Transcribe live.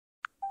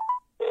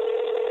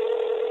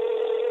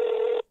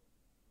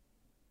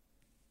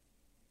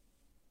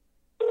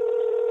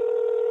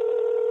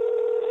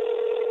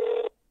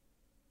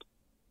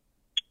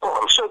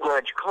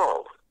glad you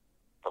called.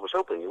 I was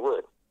hoping you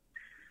would.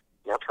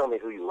 Now tell me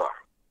who you are.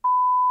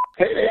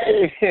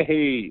 Hey,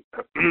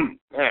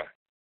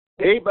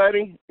 hey,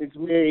 buddy, it's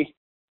me.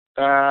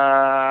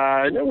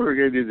 I know we were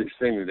going to do this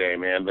thing today,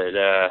 man, but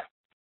I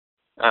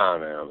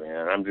don't know,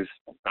 man. I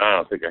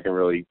don't think I can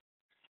really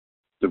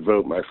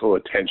devote my full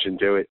attention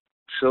to it.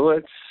 So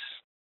let's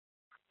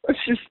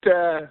just,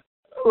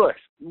 look,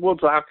 we'll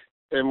talk,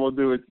 and we'll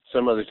do it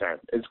some other time.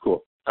 It's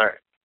cool. All right,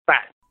 bye.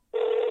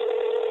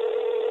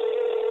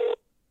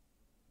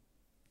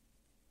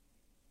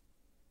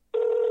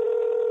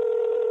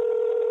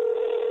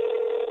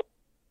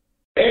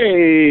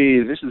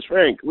 Hey, this is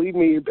Frank. Leave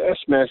me your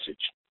best message.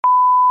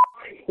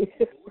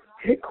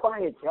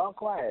 Quiet, y'all,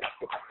 quiet.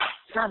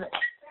 Stop it.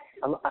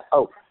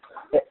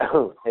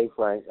 Hey,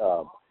 Frank.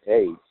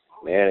 Hey,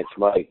 man, it's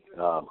Mike.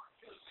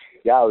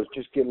 Yeah, I was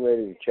just getting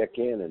ready to check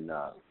in, and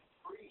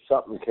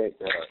something came.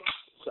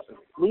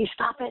 Will you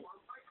stop it?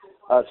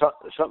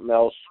 Something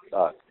else.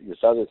 This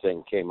other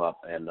thing came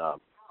up, and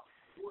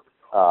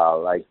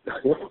like.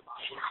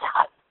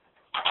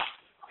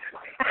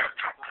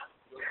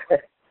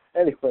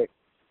 Anyway,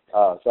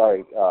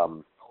 sorry. I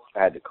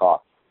had to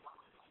cough.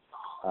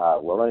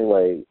 Well,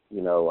 anyway,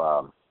 you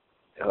know,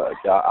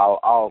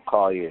 I'll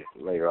call you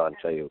later on and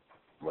tell you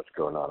what's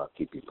going on. I'll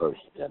keep you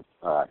posted then.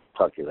 All right,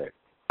 talk to you later.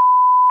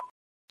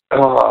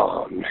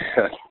 Oh,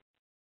 man.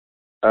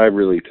 I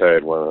really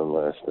tied one on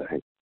last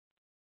night.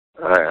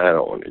 I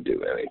don't want to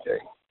do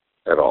anything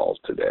at all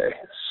today.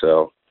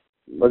 So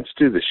let's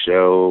do the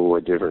show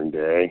a different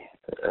day.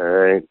 All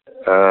right?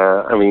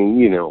 I mean,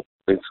 you know,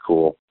 it's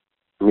cool.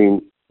 I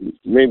mean,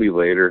 maybe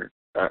later.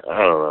 I don't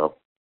know.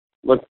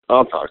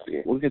 I'll talk to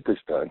you. We'll get this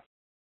done.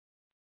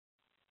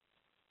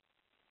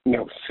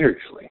 No,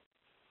 seriously.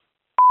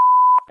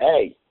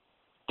 Hey,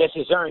 this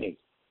is Ernie.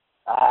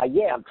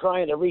 Yeah, I'm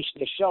trying to reach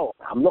the show.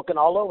 I'm looking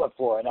all over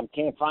for it. I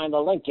can't find the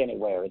link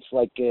anywhere. It's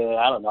like,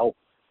 I don't know,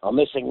 a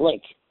missing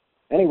link.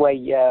 Anyway,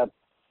 yeah,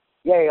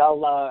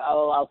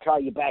 I'll try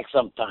you back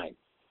sometime.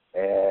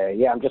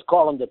 Yeah, I'm just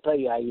calling to tell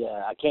you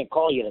I can't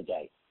call you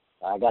today.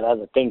 I got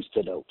other things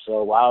to do,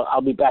 so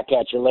I'll be back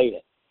at you later.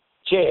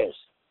 Cheers.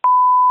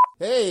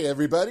 Hey,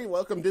 everybody.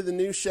 Welcome to the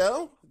new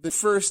show, the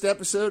first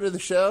episode of the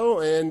show,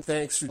 and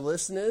thanks for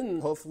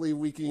listening. Hopefully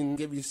we can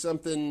give you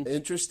something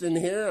interesting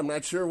here. I'm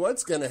not sure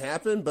what's going to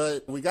happen,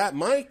 but we got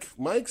Mike.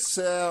 Mike's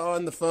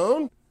on the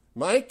phone.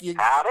 Mike,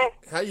 Howdy.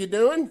 How you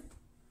doing?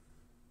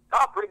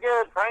 Oh, pretty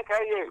good, Frank. How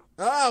are you?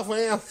 Oh,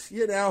 well,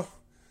 you know,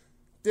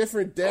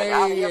 different day.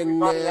 Howdy,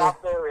 everybody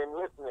out there in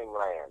listening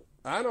land.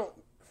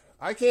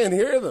 I can't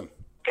hear them.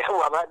 Yeah,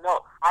 well,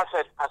 no, I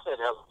said,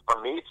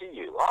 from me to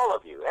you, all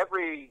of you,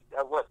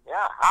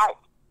 hi.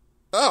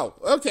 Oh,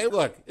 okay.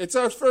 Look, it's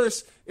our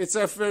first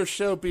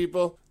show,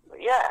 people.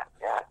 Yeah.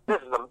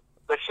 This is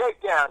the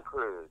Shakedown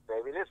Cruise,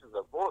 baby. This is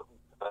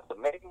the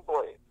maiden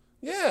voyage.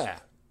 Yeah.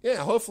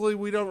 Hopefully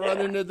we don't run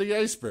into the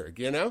iceberg,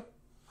 you know.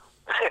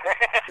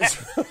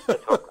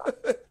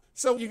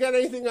 So you got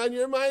anything on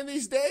your mind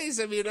these days?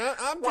 I mean,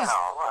 I'm just...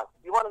 Well,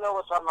 you want to know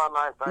what's on my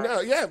mind, Frank? No,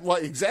 yeah, well,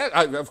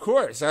 exactly. Of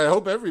course. I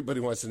hope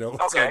everybody wants to know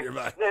what's on your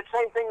mind. The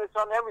same thing that's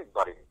on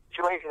everybody.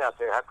 Situation out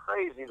there, how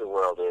crazy the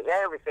world is.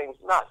 Everything's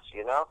nuts,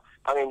 you know?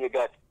 I mean, you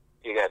got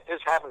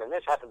this happened and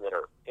this happened that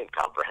are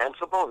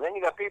incomprehensible, and then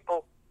you got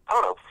people, I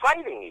don't know,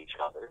 fighting each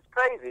other. It's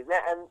crazy.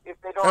 And if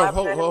they don't have...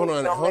 Hold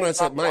on a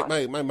second.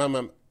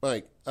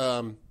 Mike,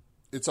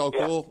 it's all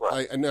cool? What?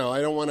 I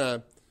don't want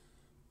to...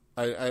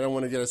 I don't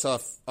want to get us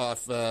off.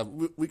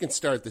 We can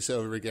start this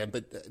over again,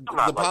 but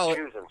I'm not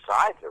choosing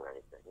sides or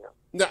anything. You know?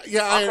 No,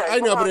 yeah, I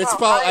know, but it's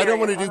I don't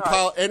want to do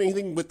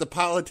anything with the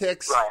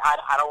politics. Right,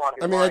 I don't want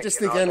to. I mean, I just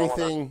think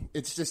anything.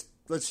 It's just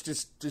let's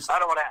just. I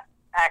don't want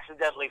to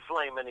accidentally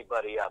flame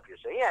anybody up. You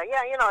say, yeah,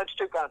 you know, it's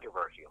too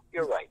controversial.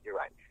 You're right.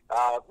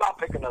 I'll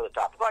pick another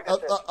topic. Like I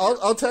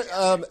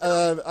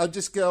said, I'll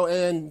just go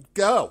and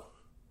go.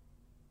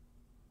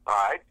 All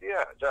right,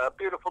 yeah, it's a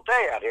beautiful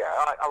day out here.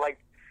 I like.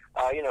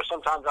 You know,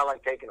 sometimes I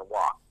like taking a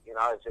walk. You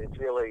know, it's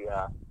really,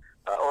 or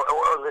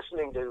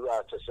listening to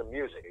some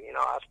music. You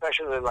know,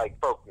 especially like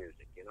folk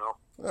music. You know,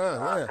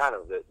 kind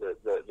of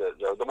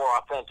the more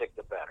authentic,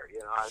 the better. You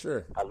know,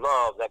 Sure. I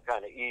love that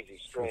kind of easy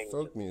strings,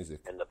 folk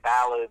music, and the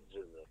ballads,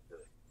 and the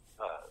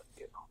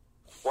you know,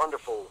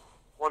 wonderful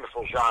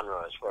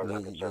genre as far as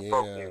I'm concerned.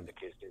 Folk music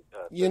is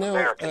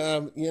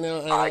American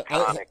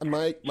iconic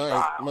Mike.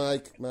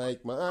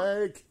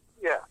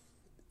 Yeah.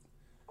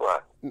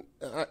 What?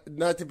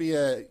 Not to be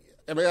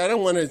I mean, I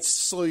don't want to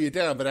slow you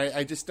down, but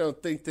I just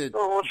don't think that...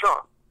 Oh, what's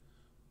wrong?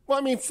 Well,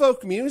 I mean,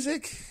 folk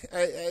music,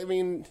 I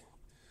mean...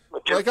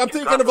 I'm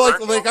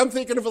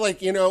thinking of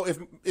like, you know,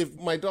 if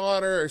my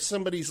daughter or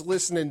somebody's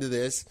listening to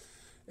this,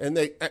 and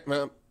they...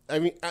 I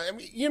mean,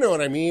 you know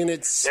what I mean? They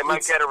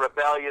might get a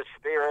rebellious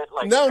spirit.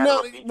 Like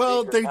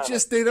well,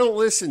 they don't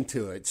listen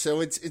to it, so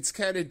it's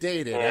kind of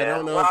dated. Yeah, I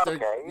don't know if they're...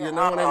 Okay. You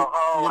know what I'm...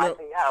 I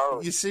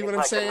see. You see what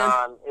I'm saying?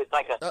 It's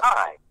like a... all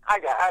right. I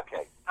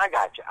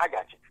got you.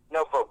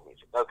 No folk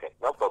music. Okay,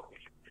 no folk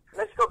music.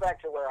 Let's go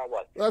back to where I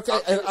was. Okay,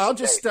 and I'll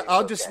just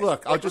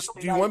look.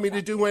 Do you want me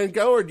to do and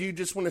go, or do you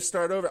just want to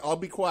start over? I'll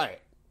be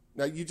quiet.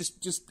 Now, you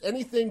just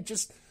anything,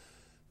 just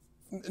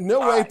no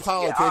way right.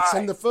 politics Yeah, right.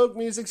 and the folk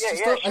music's Yeah,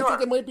 just. yeah, I sure.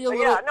 think it might be a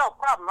little. Yeah, no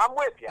problem. I'm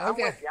with you. I'm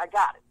Okay. with you. I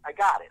got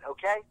it.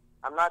 Okay?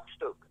 I'm not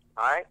stupid.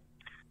 All right?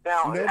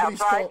 Now, Nobody's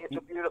outside, it's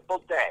a beautiful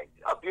day.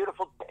 A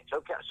beautiful day. It's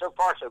okay. So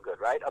far, so good,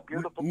 right? A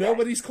beautiful day.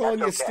 Nobody's calling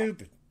That's you okay,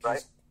 stupid.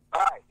 right?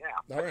 All right,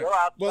 now. All right. Go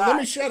outside. Well, let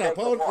me shut up. Take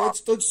a Hold, walk.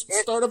 let's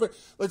start over.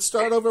 Let's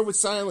start over with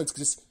silence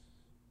because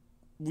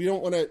we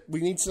don't want to.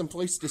 We need some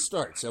place to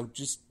start. So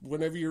just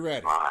whenever you're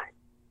ready. All right.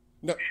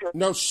 No, Sure.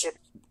 no.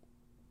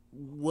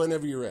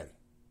 Whenever you're ready.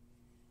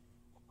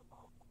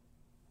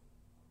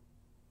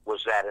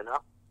 Was that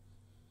enough?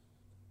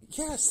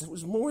 Yes, that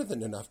was more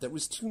than enough. That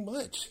was too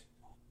much.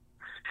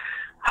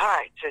 All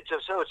right. So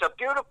it's a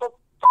beautiful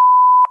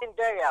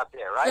day out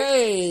there, right?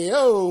 Hey,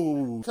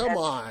 oh, come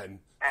on.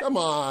 Come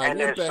on. and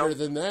You're there's better some-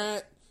 than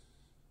that.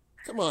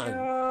 Come on.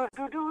 I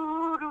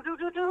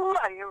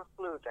hear a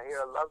flute. I hear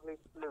a lovely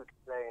flute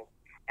playing.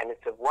 And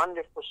it's a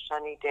wonderful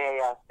sunny day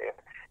out there.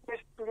 There's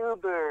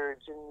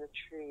bluebirds in the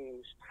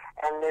trees.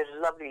 And there's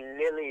lovely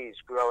lilies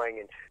growing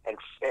and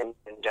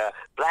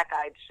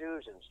black-eyed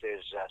Susans.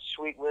 There's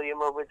Sweet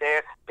William over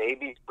there,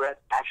 Baby's Breath,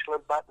 Bachelor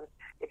Button.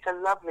 It's a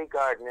lovely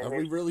garden. And Are we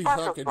there's really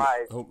talking?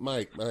 butterflies. Oh,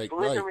 Mike.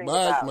 glittering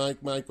about.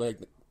 Mike.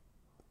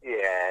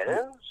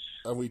 Yes.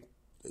 Are we?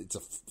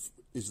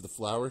 Is the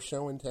flower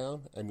show in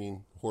town? I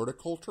mean,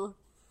 horticulture.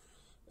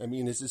 I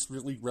mean, is this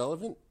really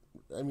relevant?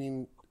 I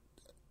mean,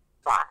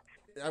 Fine.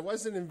 I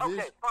wasn't Okay,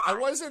 fine, I no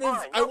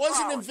wasn't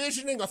problem.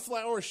 envisioning a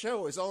flower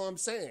show. Is all I'm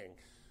saying.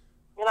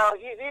 You know,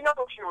 you know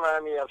what you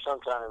remind me of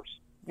sometimes?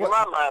 You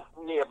What?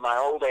 remind me of my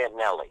old Aunt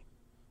Nellie.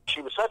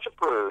 She was such a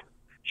prude.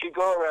 She'd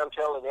go around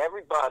telling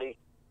everybody,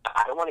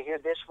 I don't want to hear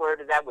this word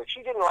or that word.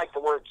 She didn't like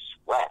the word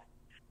sweat,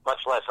 much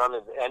less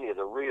any of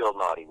the real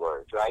naughty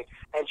words, right?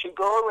 And she'd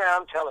go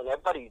around telling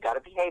everybody, you got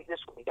to behave this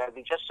way, you got to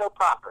be just so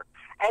proper.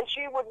 And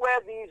she would wear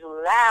these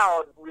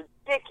loud,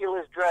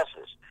 ridiculous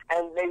dresses,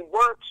 and they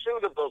weren't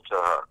suitable to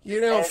her.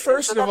 You know, And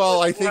first so of that's all,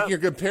 what, I think know, you're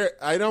comparing.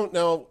 I don't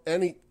know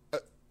any.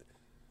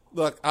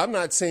 Look, I'm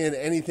not saying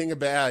anything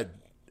bad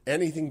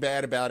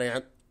about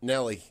Aunt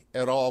Nellie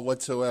at all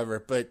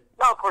whatsoever. But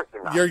no, of course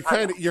you're not.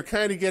 you're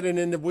kind of getting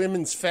into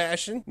women's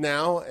fashion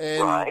now,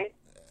 and Right.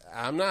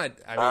 I'm not.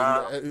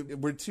 I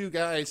mean, we're two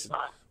guys.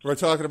 We're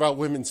talking about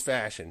women's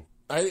fashion.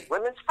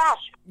 Women's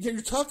fashion.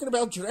 You're talking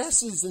about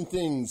dresses and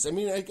things. I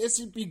mean, I guess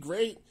it'd be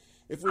great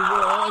if we were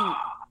on,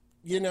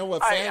 a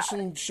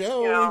fashion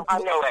show. You know,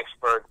 I'm no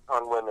expert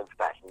on women's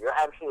fashion. You're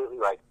absolutely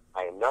right.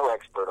 I am no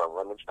expert on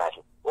women's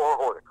fashion or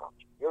horticulture.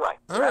 You're right.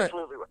 You're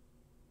absolutely right.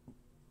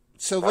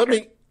 So let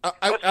me.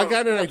 I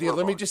got an let's idea. move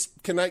Let me on.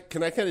 just. Can I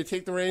kind of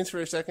take the reins for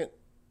a second?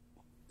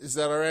 Is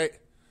that all right?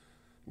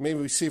 Maybe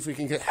we see if we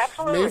can get.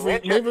 Absolutely.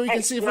 Maybe we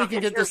can see if we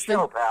can get this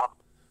show, thing. Pal.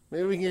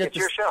 Maybe we can get It's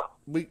this. your show.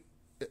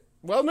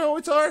 Well, no,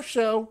 it's our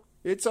show.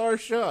 It's our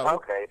show.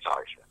 Okay, it's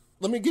our show.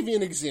 Let me give you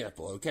an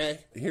example. Okay,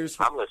 here's.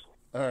 I'm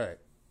listening.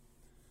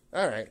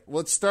 All right.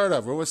 Let's start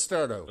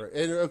over.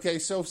 And okay,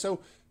 so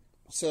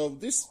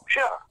this.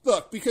 Sure.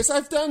 Look, because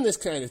I've done this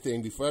kind of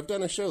thing before. I've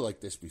done a show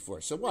like this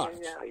before. So watch.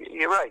 Yeah,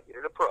 you're right.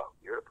 You're the pro.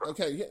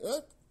 Okay. Yeah,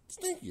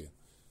 thank you.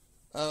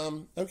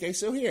 Okay.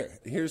 So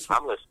here's.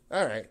 I'm listening.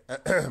 All right.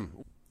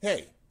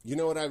 Hey, you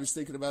know what I was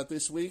thinking about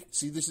this week?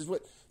 See, this is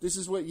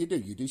what you do.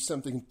 You do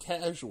something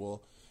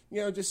casual.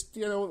 Just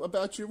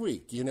about your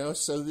week.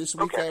 So this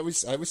week Okay. I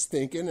was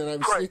thinking, and I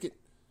was Pray. thinking.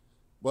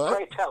 What?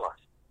 Pray tell us.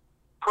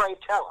 Pray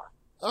tell us.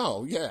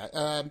 Oh yeah.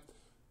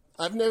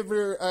 Have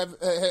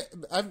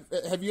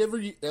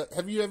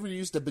you ever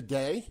used a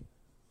bidet?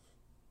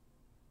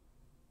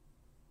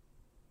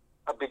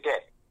 A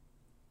bidet.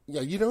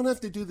 Yeah, you don't have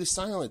to do the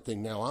silent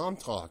thing now. I'm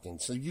talking,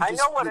 so you. I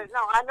just, know what a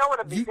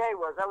bidet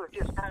was. I was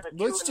just kind of Let's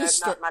chewing just that,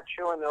 start- not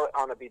chewing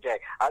on a bidet.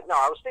 No,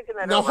 I was thinking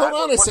that. Now, over. hold I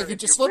was on a wondering second. if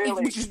Just you let me-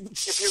 really,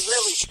 If you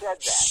really said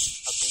that,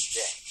 a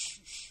bidet.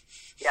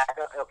 Yeah.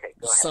 Okay.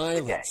 Go ahead.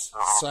 Silence.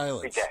 Bidet.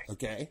 Silence. Bidet.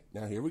 Okay.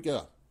 Now here we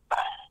go.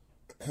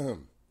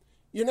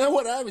 You know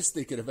what I was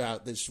thinking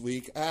about this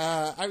week?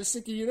 I was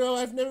thinking,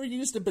 I've never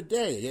used a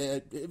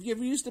bidet. Have you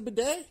ever used a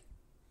bidet?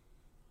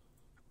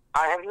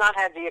 I have not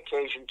had the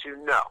occasion to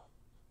know.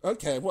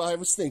 Okay, well, I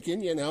was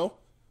thinking,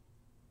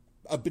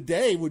 a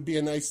bidet would be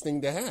a nice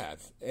thing to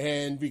have.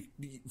 And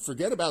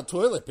forget about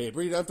toilet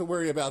paper. You don't have to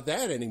worry about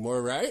that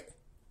anymore, right?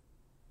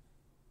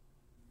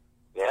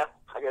 Yeah,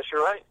 I guess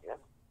you're right. Yeah.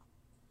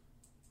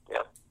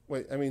 Yeah.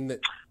 Wait, I mean,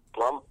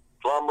 Plum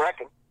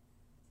reckon.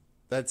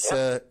 that's,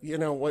 Yep. I-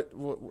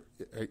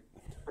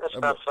 That's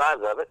about the size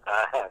of it,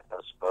 I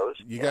suppose.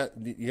 you got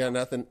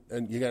nothing,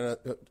 and you got,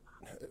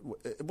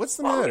 what's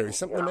the matter? Is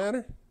something the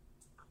matter?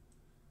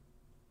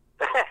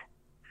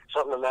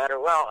 Something the matter?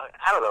 Well,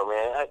 I don't know,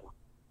 man.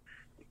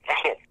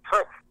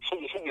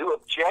 You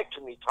object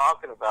to me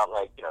talking about,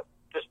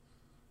 just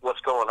what's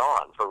going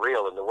on for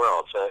real in the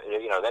world. So,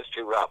 that's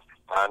too rough.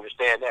 I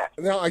understand that.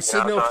 No, I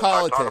said no so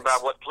politics. I talk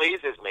about what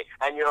pleases me,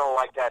 and you don't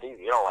like that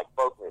either. You don't like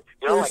folk music.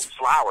 You don't There's- like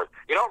flowers.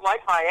 You don't like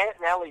my Aunt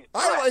Nellie's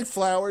dress. I like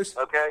flowers.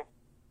 Okay?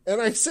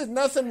 And I said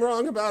nothing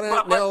wrong about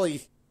Aunt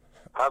Nellie.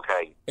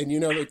 Okay. And you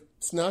know,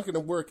 it's not going to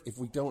work if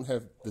we don't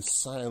have the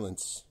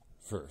silence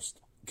first.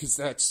 Because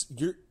that's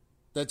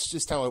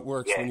just how it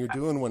works when you're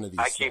doing one of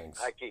these things.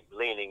 I keep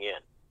leaning in.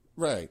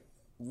 Right.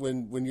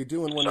 When you're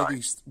doing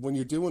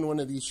one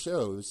of these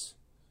shows,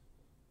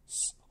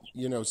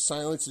 you know,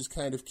 silence is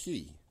kind of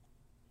key.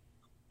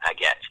 I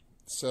get you.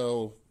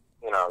 So,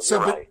 you're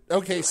right.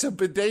 Okay, so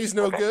bidet's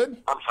no good?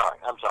 I'm sorry.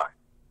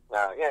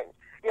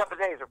 Yeah,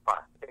 bidets are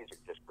fine. Bidets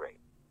are just great.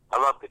 I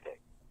love bidet.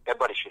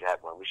 Everybody should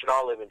have one. We should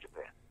all live in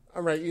Japan.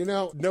 All right, you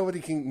know,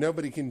 nobody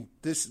can.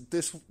 This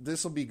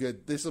will be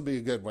good. This will be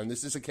a good one.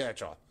 This is a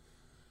catch-all.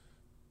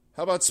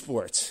 How about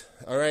sports?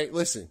 All right,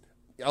 listen.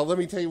 Let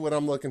me tell you what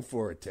I'm looking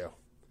forward to.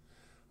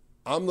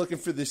 I'm looking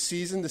for the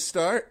season to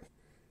start,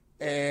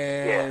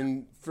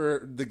 and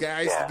for the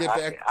guys to get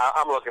back.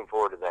 I'm looking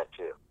forward to that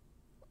too.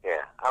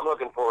 Yeah, I'm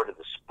looking forward to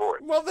the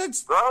sport. Well,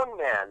 that's grown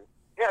men.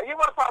 Yeah, you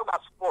want to talk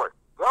about sport?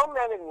 Grown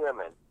men and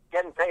women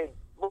getting paid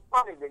more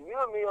money than you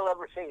and me will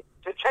ever see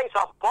to chase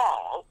a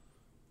ball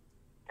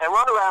and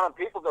run around and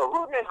people go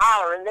hooting and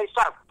hollering and they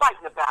start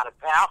fighting about it,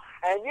 pal.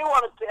 And you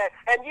want to,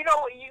 and you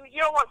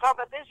don't want to talk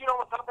about this. You don't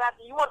want to talk about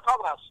that. You want to talk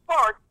about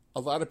sport. A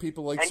lot of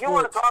people like and sports. You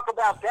want to talk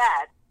about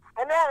that,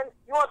 and then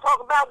you want to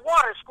talk about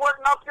water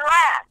squirting up your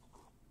ass.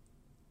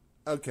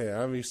 Okay,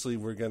 obviously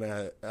we're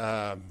gonna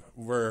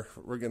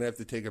have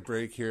to take a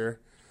break here,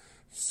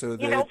 so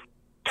that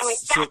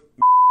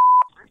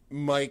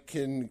Mike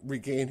can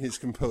regain his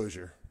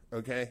composure.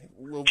 Okay,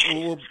 we'll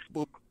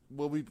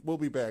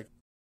be back.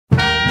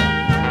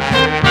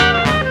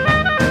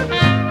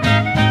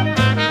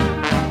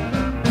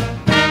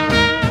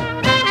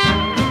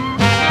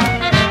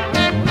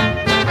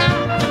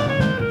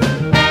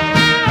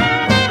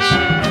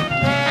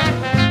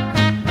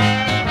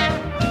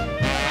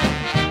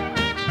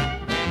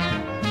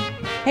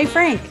 Hey,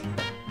 Frank,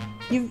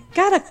 you've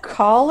got a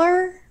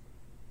caller?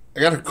 I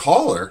got a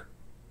caller?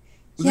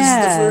 This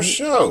is the first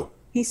show.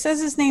 He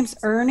says his name's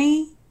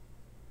Ernie,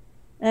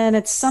 and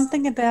it's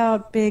something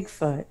about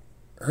Bigfoot.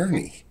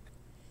 Ernie?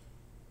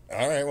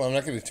 All right, well, I'm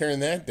not going to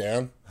turn that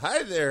down.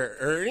 Hi there,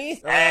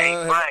 Ernie.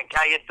 Hey, Frank,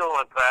 how you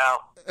doing,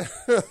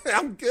 pal?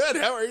 I'm good.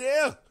 How are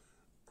you?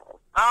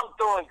 I'm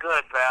doing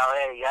good, pal.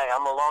 Hey,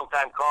 I'm a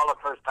long-time caller,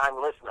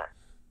 first-time listener.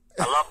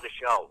 I love the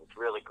show. It's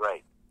really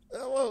great.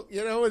 Well,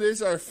 you know, it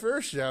is our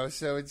first show,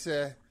 so it's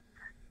I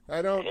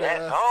don't.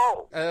 I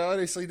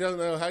honestly don't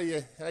know how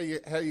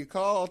you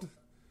called.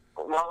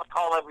 Well, I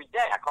call every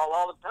day. I call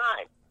all the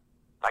time.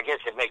 I guess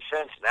it makes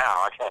sense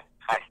now.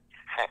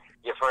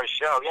 Your first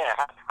show,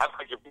 yeah. I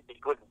thought you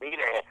couldn't be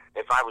there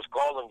if I was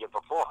calling you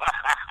before.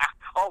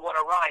 Oh, what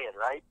a riot,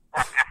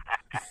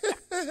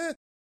 right?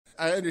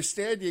 I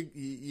understand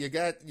you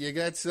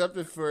got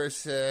something for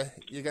us.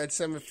 You got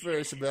something for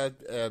us about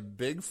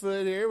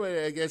Bigfoot here.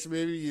 Well, I guess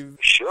maybe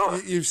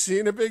you've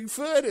seen a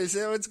Bigfoot. Is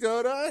that what's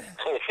going on?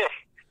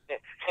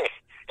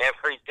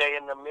 Every day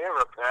in the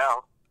mirror,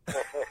 pal.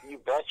 You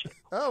betcha.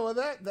 Oh well,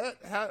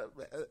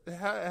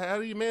 how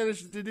do you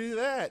manage to do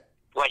that?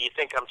 Well, you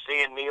think I'm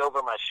seeing me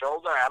over my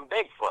shoulder? I'm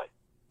Bigfoot.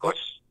 Of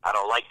course, I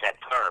don't like that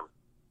term.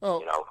 Oh.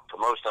 You know, to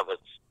most of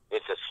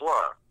it's a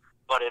slur.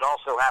 But it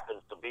also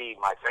happens to be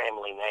my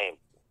family name.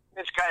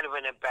 It's kind of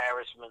an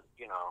embarrassment,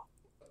 you know.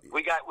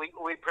 We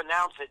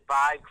pronounce it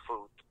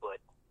Bigfoot, but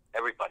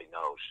everybody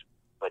knows.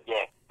 But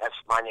yeah, that's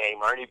my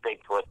name, Ernie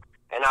Bigfoot,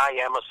 and I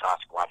am a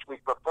Sasquatch. We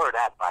prefer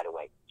that, by the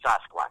way,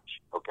 Sasquatch.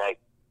 Okay,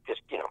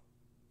 just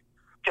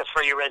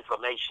for your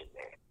information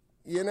there.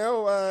 You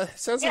know,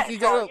 sounds like you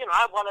got. You know,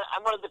 I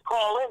wanted to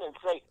call in and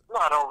say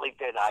not only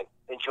did I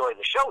enjoy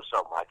the show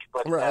so much,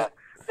 but that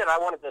I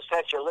wanted to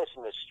set your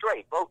listeners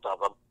straight, both of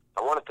them.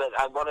 I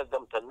wanted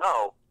them to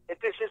know that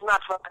this is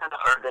not some kind of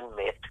urban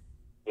myth,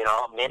 you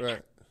know, myth.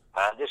 Right.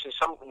 This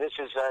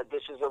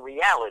is a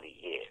reality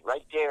here,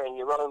 right there in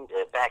your own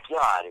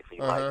backyard, if you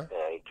might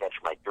catch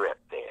my drift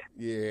there.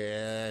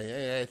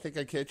 Yeah, I think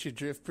I catch your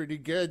drift pretty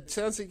good.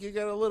 Sounds like you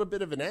got a little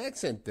bit of an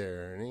accent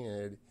there,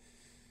 Ernie.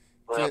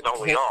 Well,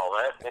 don't we all,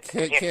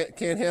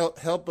 Can't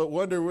help but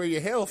wonder where you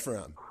hail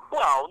from.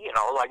 Well, you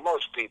know, like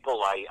most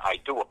people, I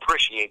do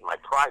appreciate my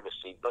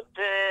privacy, but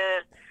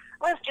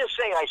let's just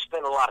say I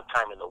spend a lot of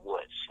time in the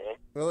woods.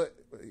 Well,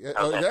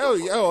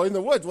 in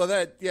the woods. Well,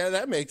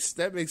 that makes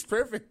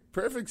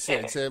perfect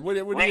sense. What do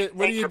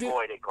you do?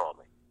 Boy, they call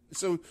me.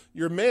 So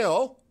you're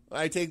male.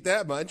 I take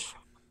that much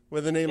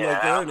with a name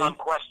like Ernie.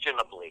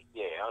 Unquestionably.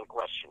 Yeah,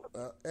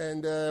 unquestionably.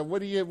 And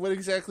what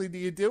exactly do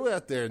you do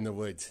out there in the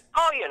woods?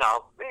 Oh, you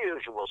know, the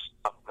usual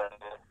stuff.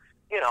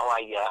 You know,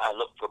 I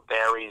look for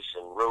berries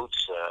and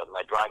roots.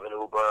 I drive an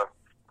Uber.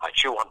 I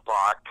chew on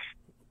bark.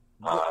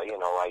 You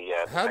know,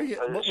 How do you?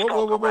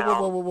 Whoa!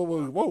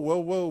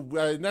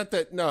 Not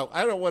that. No,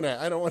 I don't want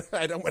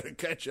to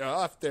cut you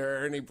off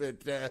there, Ernie.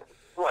 But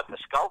what, the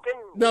skulking?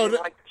 No, you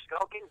like the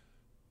skulking?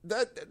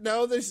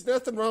 No, there's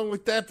nothing wrong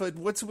with that. But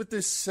what's with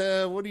this?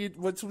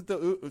 What's with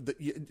the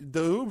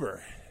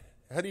Uber?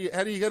 How do you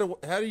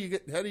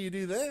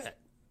do that?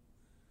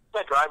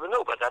 I drive an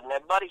Uber, doesn't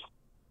everybody?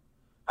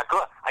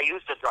 I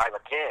used to drive a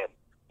cab.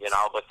 you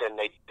know. But then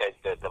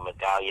the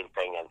medallion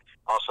thing and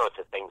all sorts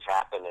of things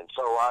happen, and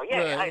so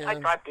I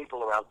drive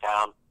people around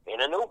town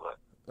in an Uber.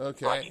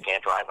 Okay. But you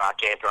can't drive. I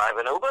can't drive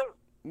an Uber.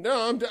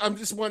 No, I'm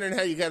just wondering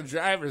how you got a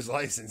driver's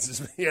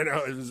license. You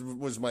know, it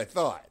was my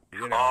thought.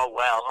 You know. Oh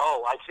well.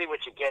 Oh, I see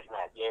what you're getting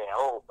at. Yeah.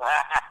 Oh.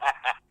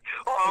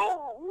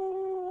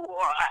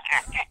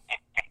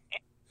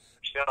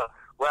 Sure.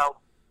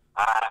 Well,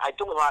 I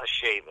do a lot of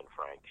shaving,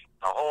 Frank.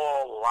 A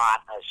whole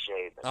lot of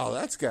shaving. Oh,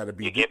 that's got to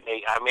be. You get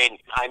me? I mean,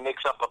 I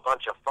mix up a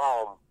bunch of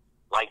foam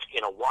like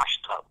in a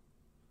wash tub.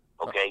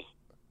 Okay.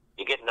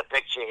 You getting the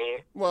picture here?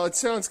 Well, it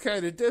sounds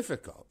kind of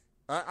difficult.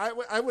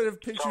 I would have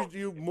pictured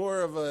you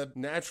more of a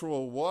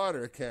natural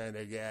water kind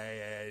of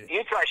guy.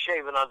 You try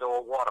shaving under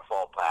a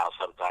waterfall, pal,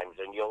 sometimes,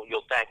 and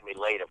you'll thank me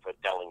later for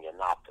telling you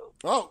not to.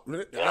 Oh,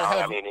 you know,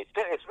 I mean,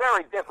 it's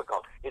very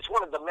difficult. It's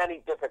one of the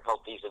many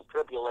difficulties and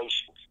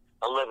tribulations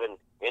of living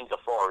in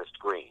DeForest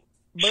Green.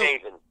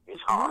 Shaving is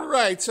hard.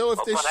 Right. So if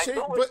but they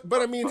shave,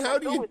 but I mean, how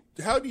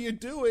do you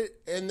do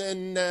it? And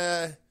then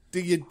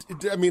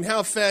I mean,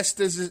 how fast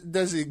does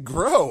it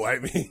grow? I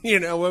mean, you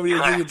know, when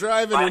you're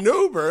driving an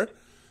Uber.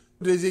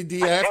 Do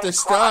you have to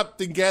stop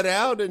to get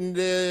out and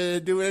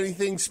do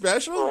anything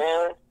special?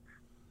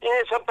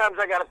 Yeah, sometimes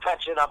I got to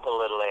touch it up a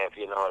little, if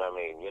you know what I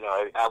mean. You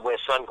know, I wear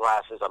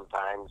sunglasses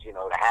sometimes, you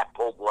know, the hat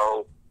pulled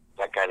low,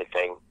 that kind of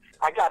thing.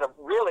 I got to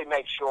really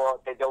make sure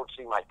they don't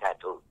see my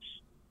tattoos.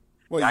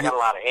 Well, I got a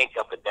lot of ink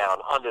up and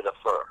down under the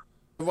fur.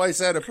 Why is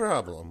that a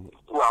problem?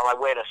 Well, I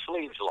wear the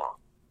sleeves long.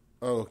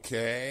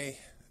 Okay.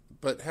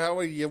 But how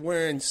are you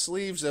wearing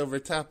sleeves over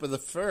top of the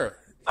fur?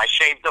 I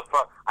shaved the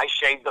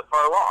fur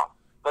off.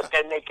 But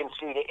then they can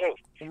see the ink.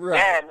 Right.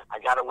 Then I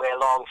got to wear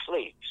long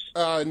sleeves.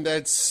 And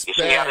that's you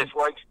see how this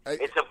works?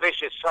 It's a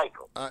vicious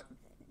cycle.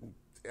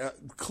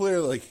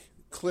 Clearly,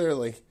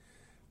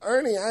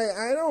 Ernie,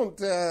 I don't.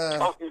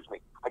 Oh, excuse me.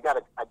 I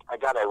gotta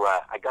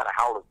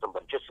howl at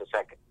somebody. Just a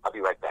second. I'll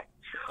be right back.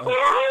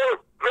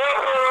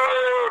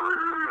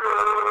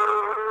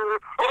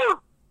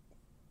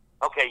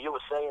 Okay, you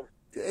were saying.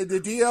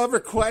 Did you ever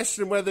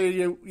question whether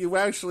you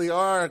actually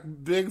are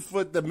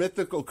Bigfoot, the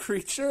mythical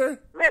creature?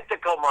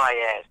 Mythical,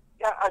 my ass.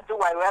 Yeah, do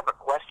I ever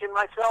question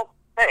myself?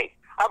 Hey,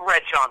 I've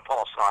read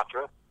Jean-Paul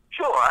Sartre.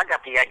 Sure, I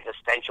got the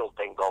existential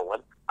thing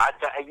going.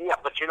 Yeah,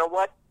 but you know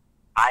what?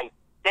 I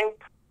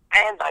think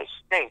and I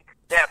stink.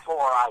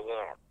 Therefore, I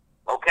am.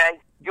 Okay?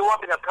 You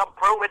want me to come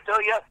prove it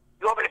to you?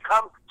 You want me to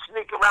come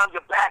sneak around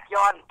your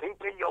backyard and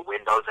peep in your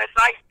windows at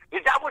night?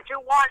 Is that what you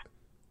want?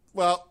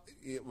 Well,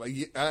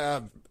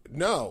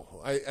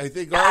 no. I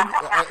think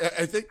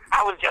I think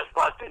I was just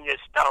busting your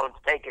stones.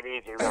 Take it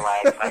easy,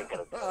 relax. I ain't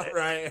gonna do all it.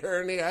 right,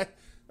 Ernie. I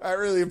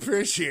really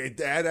appreciate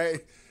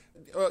that.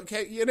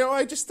 Okay, you know,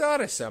 I just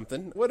thought of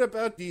something. What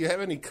about? Do you have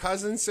any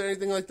cousins or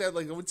anything like that?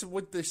 Like what's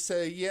this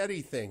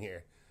Yeti thing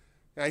here?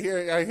 I hear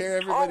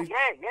everybody.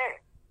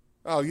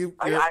 Oh yeah.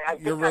 Oh,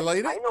 you're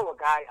related? I know a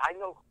guy. I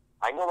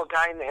know a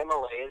guy in the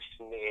Himalayas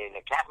in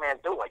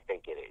Kathmandu, I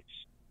think it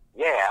is.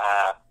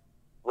 Yeah.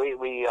 We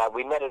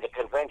met at a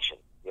convention.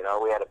 You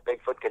know, we had a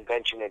Bigfoot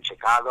convention in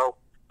Chicago.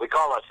 We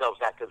call ourselves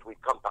that because we've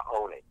come to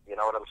own it. You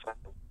know what I'm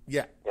saying?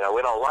 Yeah. You know,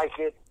 we don't like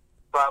it,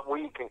 but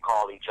we can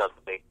call each other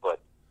Bigfoot.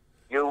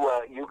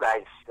 You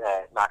guys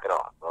knock it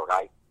off, all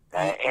right?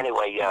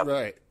 Anyway,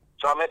 right.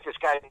 So I met this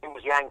guy. His name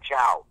was Yang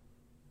Chow,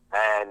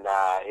 and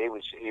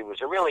he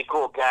was a really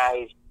cool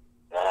guy.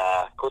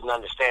 Couldn't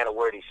understand a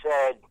word he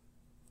said,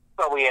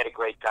 but we had a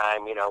great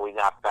time. You know, we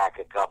knocked back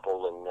a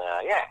couple, and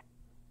yeah.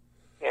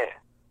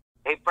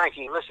 Hey,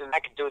 Frankie, listen, I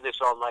could do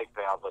this all night,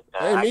 pal, but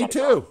hey, me too.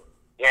 Go.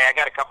 Yeah, I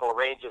got a couple of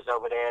rangers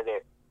over there.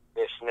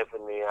 They're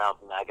sniffing me out,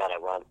 and I gotta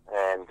run.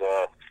 And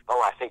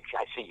I think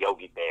I see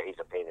Yogi Bear. He's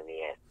a pain in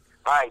the ass.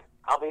 All right,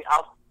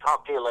 I'll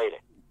talk to you later.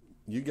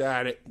 You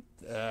got it.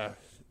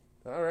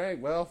 All right.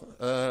 Well,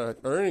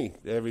 Ernie,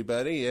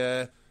 everybody,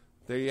 there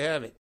you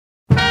have it.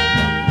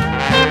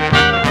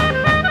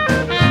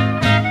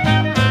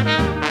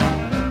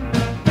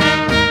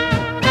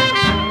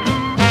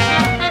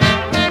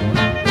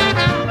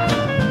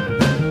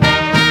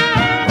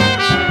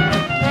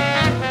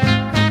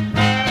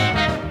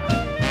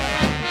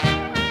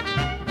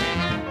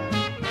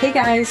 Hey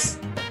guys,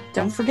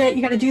 don't forget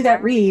you got to do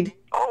that read.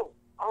 Oh,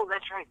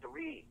 that's right, the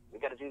read. We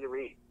got to do the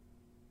read.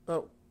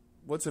 Oh,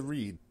 what's a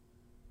read?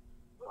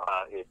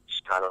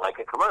 It's kind of like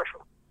a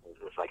commercial.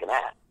 It's like an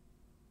ad.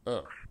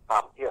 Oh.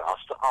 Here,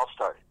 I'll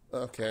start it.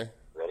 Okay.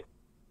 Ready?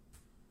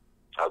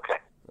 Okay.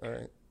 All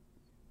right.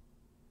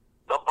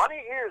 The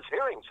Bunny Ears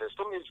hearing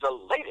system is the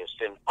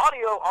latest in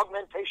audio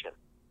augmentation.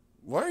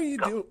 Why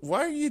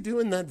are you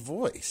doing that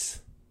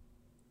voice?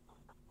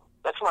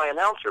 That's my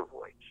announcer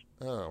voice.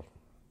 Oh.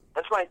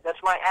 That's my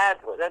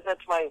ad voice.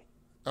 That's my.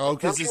 Oh,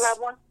 because don't you have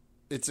one?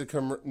 It's a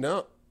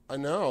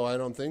no, I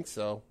don't think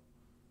so.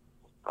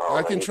 Oh,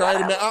 I can try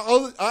to make.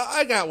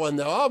 I got one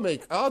though.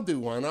 I'll do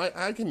one.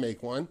 I can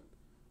make one.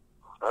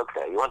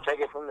 Okay, you want to take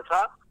it from the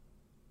top?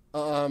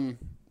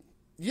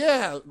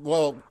 Yeah.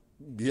 Well,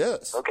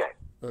 yes. Okay.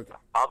 Okay.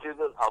 I'll do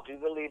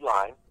the lead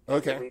line.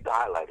 Okay. Read the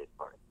highlighted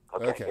part.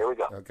 Okay. Here we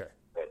go. Okay.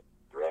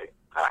 Ready?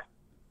 All right.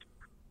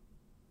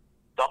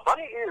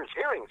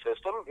 hearing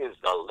system is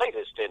the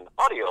latest in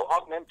audio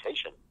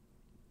augmentation.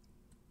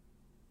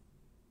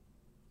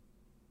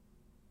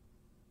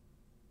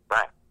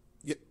 Right.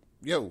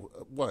 Yo,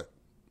 what?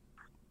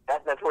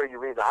 That's where you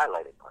read the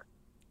highlighted part.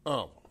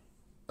 Oh,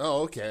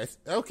 okay.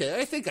 Okay,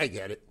 I think I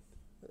get it.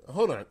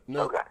 Hold on.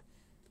 No. Okay.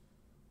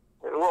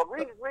 Well,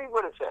 read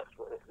what it says.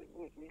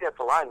 You got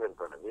the line in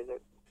front of you.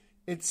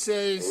 It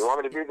says... You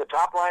want me to do the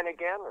top line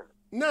again? Or?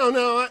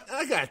 No,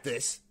 I got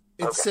this.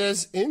 It Okay.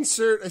 says,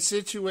 insert a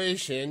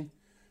situation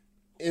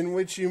in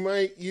which you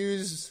might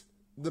use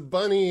the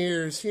bunny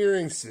ears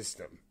hearing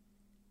system.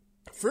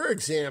 For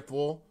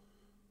example,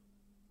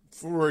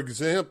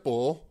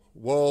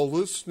 while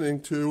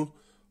listening to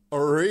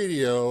a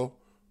radio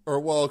or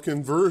while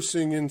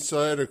conversing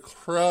inside a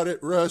crowded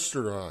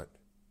restaurant.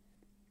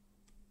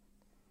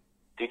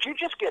 Did you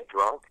just get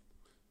drunk?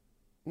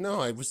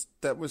 No,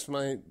 that was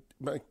my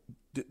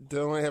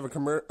don't I have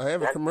I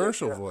have a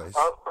commercial voice.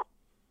 Oh,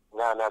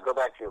 no, go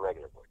back to your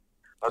regular voice.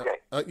 Okay.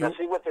 Now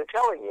see what they're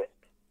telling you.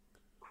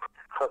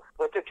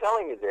 What they're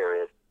telling you there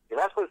is you're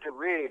not supposed to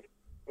read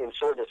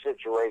insert a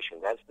situation.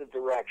 That's the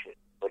direction.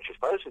 What you're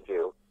supposed to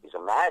do is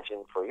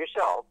imagine for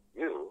yourself,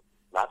 you,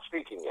 not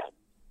speaking yet,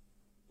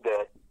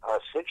 that a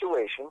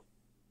situation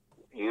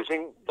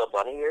using the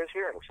bunny ears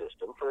hearing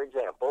system, for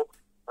example,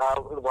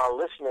 while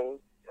listening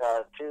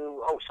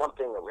to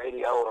something, a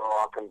radio, or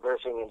while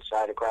conversing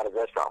inside a crowded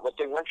restaurant. What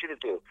they want you to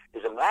do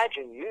is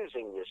imagine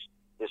using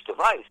this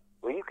device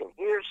where you can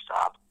hear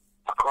stuff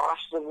across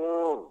the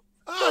room.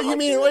 Oh, you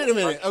mean, wait a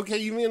minute. Okay,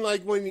 you mean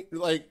like when,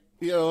 like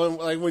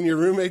when your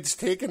roommate's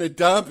taking a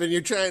dump and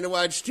you're trying to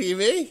watch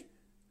TV?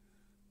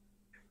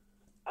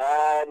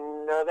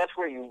 No, that's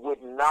where you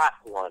would not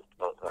want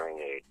both hearing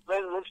aids.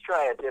 Let's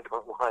try a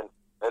different one.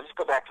 Let's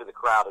go back to the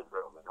crowded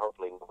room, and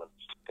hopefully no one's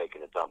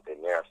taking a dump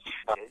in there.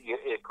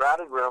 A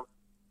crowded room,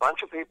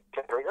 bunch of people.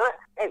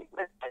 Hey,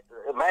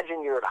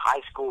 imagine you're at a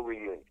high school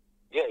reunion.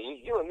 Yeah,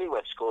 you and me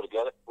went to school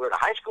together. We're at a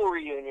high school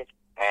reunion,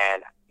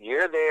 and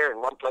you're there in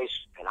one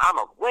place, and I'm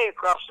way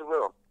across the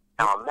room.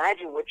 Now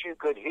imagine what you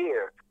could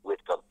hear with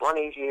the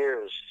bunny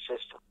ears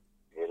system.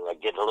 You're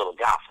like getting a little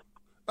gossip.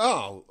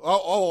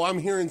 Oh, I'm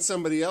hearing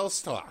somebody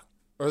else talk.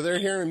 Or they're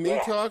hearing me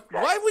talk? Exactly.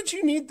 Why would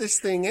you need this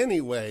thing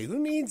anyway? Who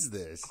needs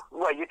this?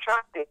 Well, you're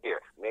trying to hear.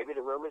 Maybe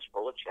the room is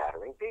full of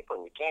chattering people,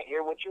 and you can't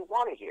hear what you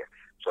want to hear.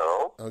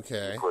 So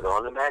okay. You put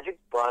on the magic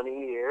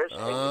bunny ears,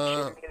 and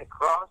you get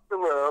across the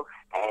room,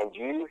 and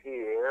you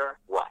hear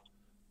what?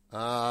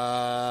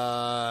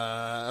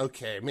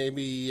 Okay,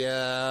 maybe,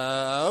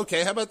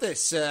 okay, how about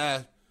this?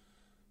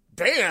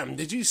 Damn,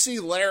 did you see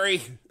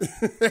Larry?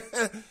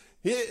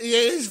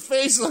 His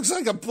face looks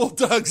like a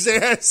bulldog's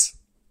ass.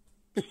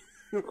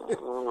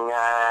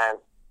 Yeah.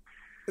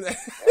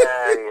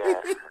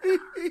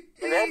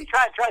 Then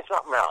try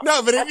something else.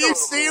 No, but have you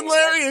seen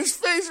Larry? His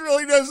face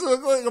really does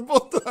look like a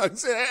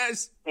bulldog's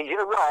ass.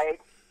 You're right.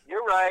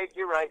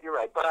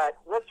 But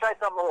let's try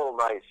something a little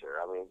nicer.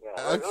 I mean,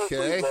 let's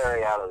leave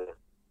Larry out of this.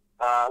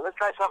 Let's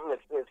try something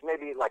that's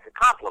maybe like a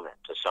compliment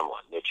to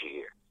someone that you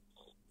hear.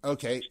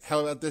 Okay,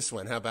 how about this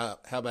one? How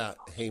about,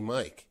 hey,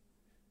 Mike,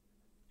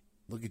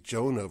 look at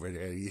Joan over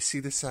there. You see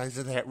the size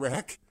of that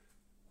wreck?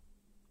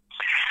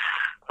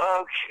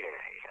 Okay,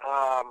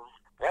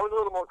 that was a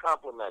little more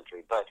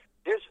complimentary, but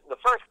here's the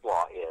first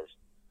flaw is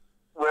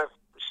we're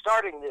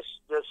starting this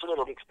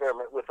little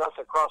experiment with us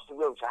across the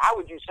room. So how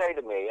would you say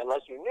to me,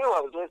 unless you knew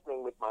I was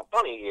listening with my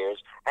bunny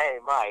ears, hey,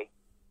 Mike,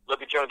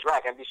 look at Joan's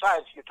rack. And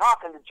besides, you're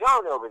talking to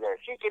Joan over there.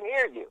 She can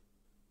hear you.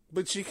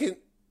 But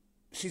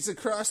she's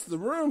across the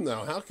room,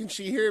 though. How can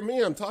she hear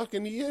me? I'm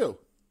talking to you.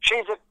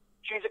 She's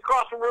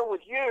across the room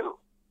with you.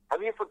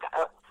 Have you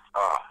forgot?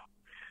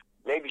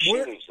 Maybe she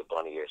needs the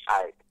bunny ears.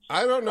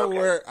 I don't know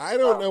where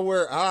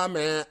I'm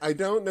at. I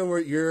don't know where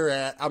you're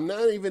at. I'm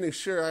not even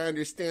sure I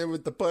understand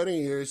what the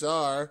bunny ears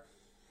are.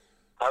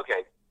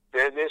 Okay,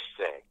 they're this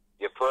thing.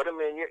 You put them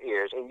in your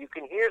ears, and you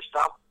can hear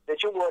stuff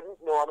that you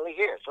wouldn't normally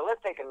hear. So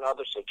let's take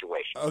another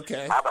situation.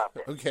 Okay. How about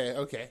this? Okay.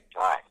 All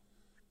right.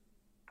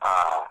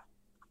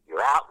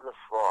 You're out in the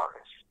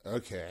forest.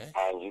 Okay.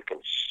 And you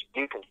can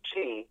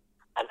see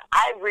an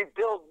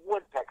ivory-billed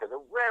woodpecker,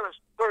 the rarest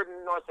bird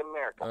in North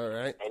America. All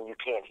right. And you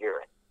can't hear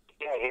it. You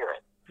can't hear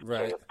it.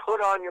 Right. So you put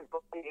on your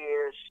bunny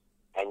ears,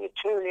 and you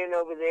tune in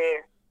over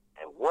there,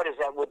 and what is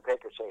that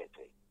woodpecker saying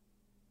to you?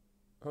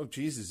 Oh,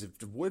 Jesus, if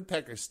the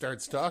woodpecker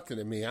starts talking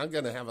to me, I'm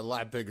going to have a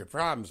lot bigger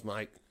problems,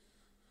 Mike.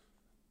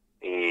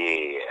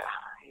 Yeah,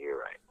 you're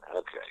right.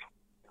 Okay.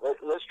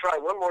 Let's try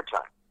one more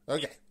time.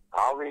 Okay.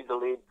 I'll read the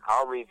lead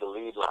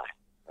line.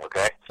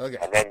 Okay? Okay.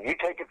 And then you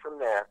take it from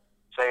there,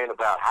 saying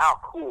about how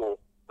cool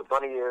the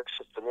bunny ear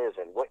system is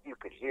and what you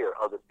could hear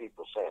other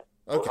people saying.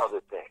 Okay. Or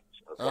other things.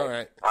 Okay? All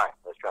right.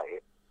 Let's try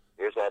it.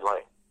 Here's that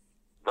line.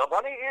 The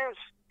bunny ears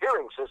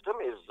hearing system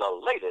is the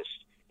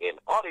latest in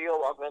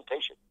audio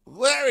augmentation.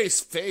 Larry's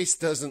face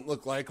doesn't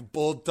look like a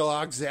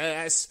bulldog's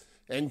ass,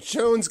 and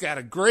Joan's got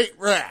a great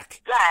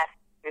rack. That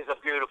is a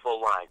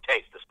beautiful line.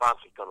 Taste. The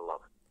sponsor's going to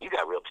love it. You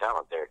got real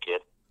talent there,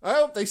 kid. I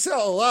hope they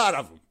sell a lot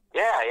of them.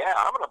 Yeah.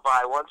 I'm going to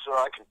buy one so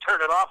I can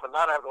turn it off and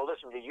not have to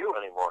listen to you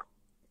anymore.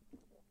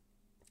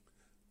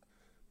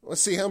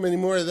 Let's see how many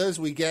more of those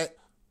we get.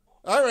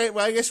 All right,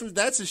 well, I guess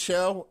that's a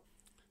show.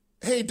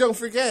 Hey, don't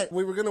forget,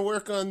 we were going to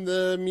work on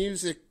the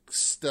music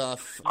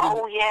stuff.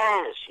 Oh,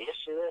 yes,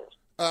 it is.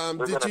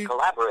 We're going to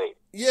collaborate.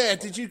 Yeah,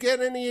 did you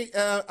get any?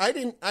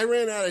 I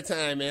ran out of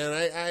time, man.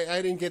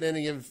 I didn't get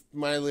any of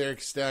my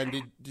lyrics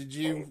done. Did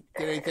you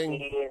get anything?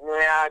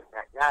 Yeah,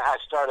 I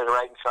started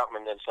writing something,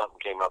 and then something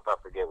came up. I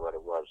forget what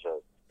it was.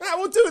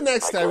 We'll do it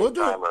next time. We'll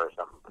do it. Or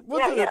something. We'll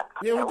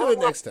do it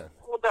next time.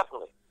 We'll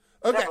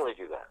definitely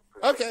do that.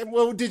 Okay.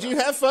 Well, did you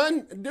have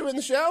fun doing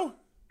the show?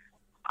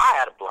 I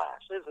had a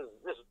blast. This is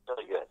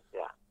really good.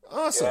 Yeah.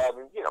 Awesome. Yeah, I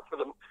mean, for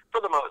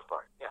the most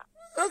part. Yeah.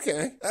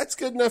 Okay, that's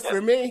good enough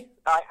for me.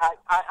 I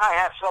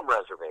have some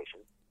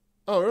reservations.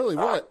 Oh, really?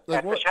 What?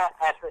 At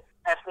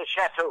the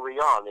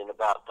Chateaubriand in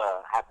about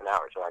half an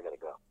hour, so I got to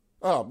go.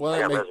 Oh, well, I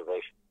got a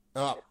reservation.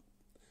 Oh,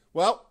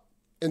 well,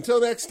 until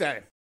next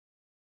time.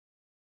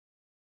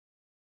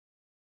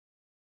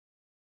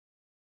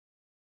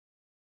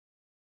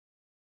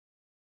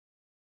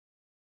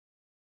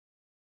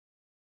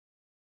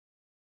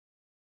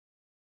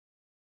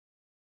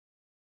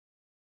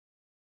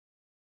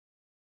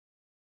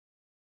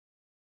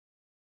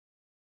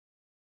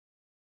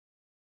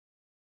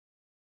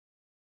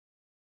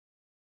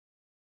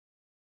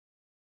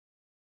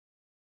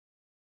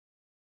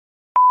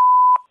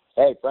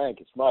 Hey, Frank,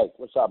 it's Mike.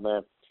 What's up,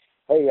 man?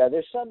 Hey,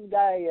 there's some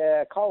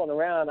guy calling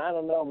around. I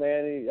don't know,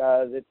 man.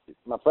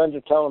 My friends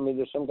are telling me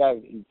there's some guy,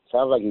 he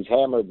sounds like he's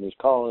hammered, and he's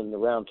calling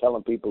around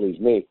telling people he's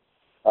me.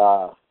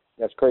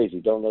 That's crazy.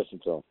 Don't listen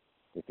to him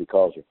if he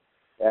calls you.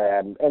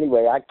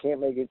 Anyway, I can't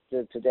make it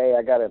today.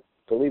 I got to,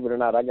 believe it or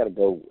not, I got to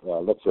go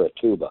look for a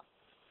tuba.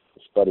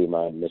 This buddy of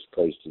mine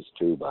misplaced his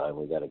tuba, and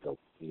we got to go.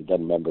 He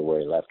doesn't remember where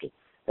he left it.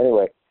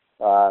 Anyway,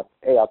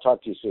 hey, I'll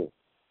talk to you soon.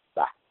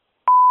 Bye.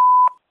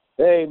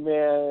 Hey,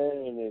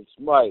 man, it's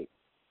Mike.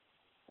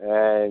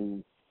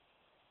 And,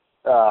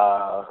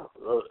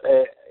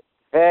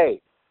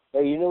 hey,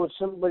 you know what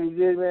somebody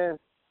did, man?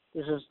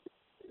 This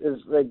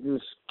is like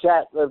this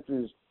cat left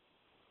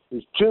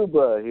his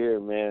tuba here,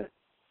 man.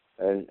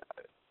 And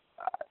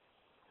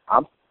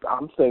I'm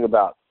thinking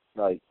about,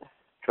 like,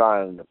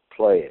 trying to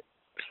play it.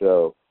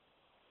 So,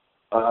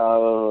 I'm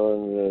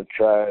going to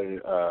try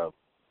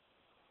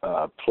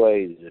to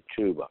play the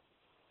tuba.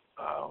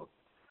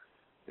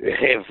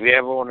 If you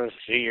ever want to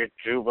see your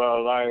tuba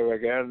alive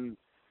again,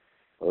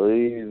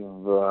 leave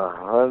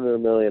 $100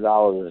 million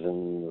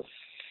in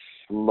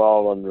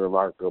small,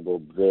 unremarkable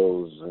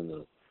bills in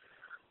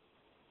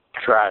a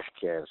trash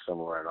can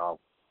somewhere, and I'll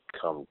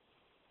come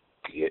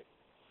get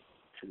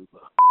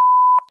tuba.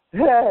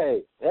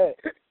 Hey,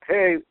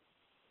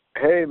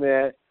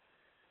 man.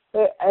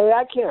 Hey,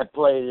 I can't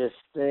play this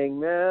thing,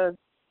 man.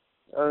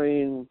 I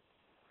mean,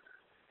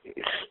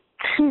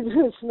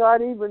 it's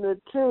not even a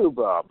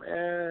tuba,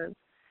 man.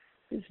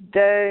 It's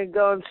dang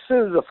on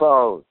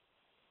sousaphone.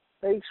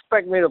 They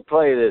expect me to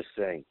play this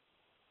thing.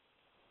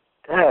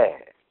 Dang.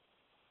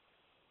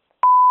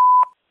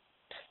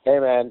 Hey,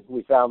 man,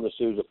 we found the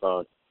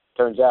sousaphone.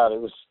 Turns out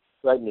it was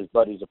right in his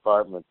buddy's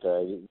apartment.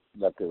 He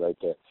left it right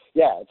there.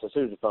 Yeah, it's a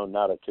sousaphone,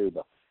 not a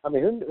tuba. I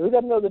mean, who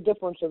doesn't know the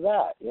difference of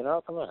that? You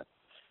know, come on.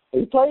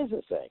 He plays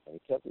this thing. And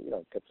he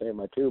kept saying,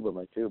 my tuba,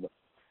 my tuba.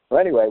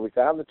 Well, anyway, we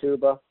found the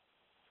tuba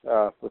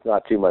with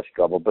not too much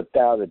trouble, but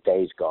now the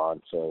day's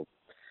gone, so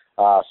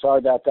sorry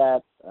about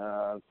that.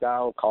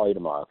 I'll call you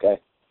tomorrow, okay?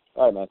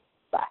 All right, man.